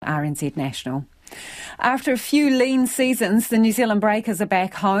RNZ National. After a few lean seasons, the New Zealand Breakers are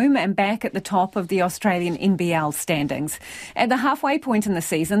back home and back at the top of the Australian NBL standings. At the halfway point in the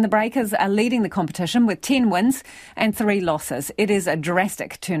season, the Breakers are leading the competition with 10 wins and 3 losses. It is a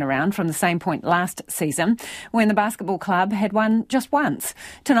drastic turnaround from the same point last season, when the basketball club had won just once.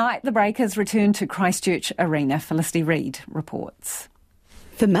 Tonight, the Breakers return to Christchurch Arena. Felicity Reid reports.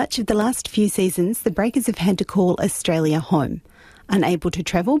 For much of the last few seasons, the Breakers have had to call Australia home. Unable to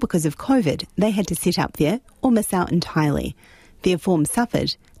travel because of COVID, they had to sit up there or miss out entirely. Their form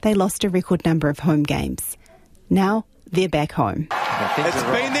suffered. They lost a record number of home games. Now they're back home. It's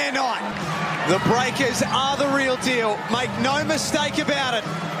been their night. The Breakers are the real deal. Make no mistake about it.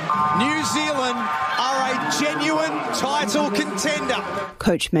 New Zealand are a genuine title contender.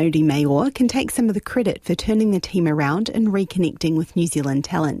 Coach Mody Maor can take some of the credit for turning the team around and reconnecting with New Zealand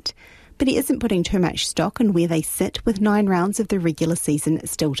talent. But he isn't putting too much stock on where they sit with 9 rounds of the regular season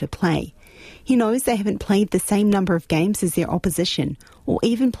still to play. He knows they haven't played the same number of games as their opposition, or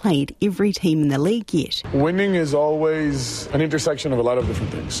even played every team in the league yet. Winning is always an intersection of a lot of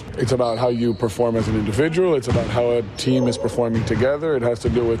different things. It's about how you perform as an individual. It's about how a team is performing together. It has to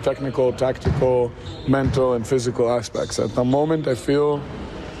do with technical, tactical, mental, and physical aspects. At the moment, I feel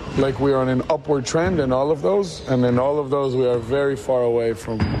like we are on an upward trend in all of those, and in all of those we are very far away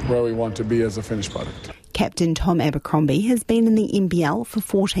from where we want to be as a finished product. Captain Tom Abercrombie has been in the NBL for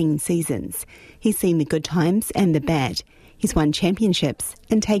 14 seasons. He's seen the good times and the bad. He's won championships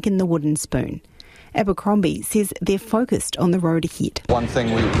and taken the wooden spoon. Abercrombie says they're focused on the road ahead. One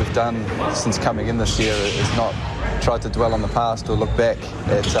thing we've done since coming in this year is not try to dwell on the past or look back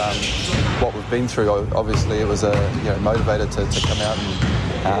at what we've been through. Obviously, it was motivated to come out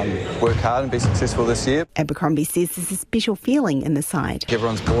and work hard and be successful this year. Abercrombie says there's a special feeling in the side.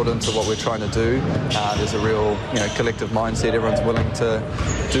 Everyone's bought into what we're trying to do. There's a real collective mindset. Everyone's willing to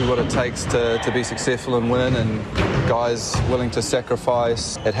do what it takes to be successful and win, and guys willing to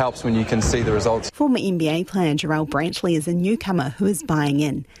sacrifice. It helps when you can see the results. Former NBA player Jarrell Brantley is a newcomer who is buying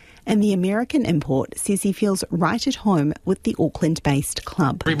in, and the American import says he feels right at home with the Auckland-based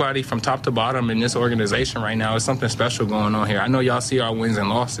club. Everybody from top to bottom in this organization right now, is something special going on here. I know y'all see our wins and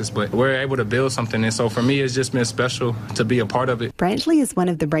losses, but we're able to build something, and so for me it's just been special to be a part of it. Brantley is one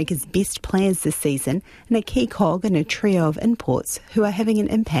of the Breakers' best players this season and a key cog in a trio of imports who are having an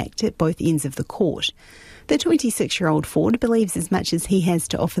impact at both ends of the court. The 26-year-old forward believes as much as he has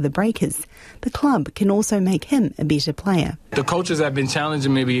to offer the Breakers, the club can also make him a better player. The coaches have been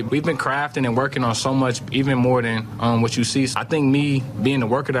challenging me. We've been crafting and working on so much, even more than what you see. I think me being the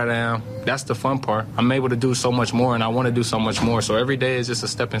worker that I am, that's the fun part. I'm able to do so much more, and I want to do so much more. So every day is just a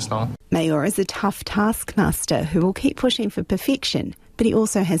stepping stone. Maor is a tough taskmaster who will keep pushing for perfection, but he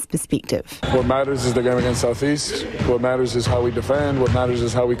also has perspective. What matters is the game against Southeast. What matters is how we defend. What matters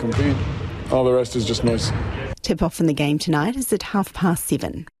is how we compete. All the rest is just noise. Tip-off in the game tonight is at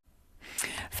 7:30.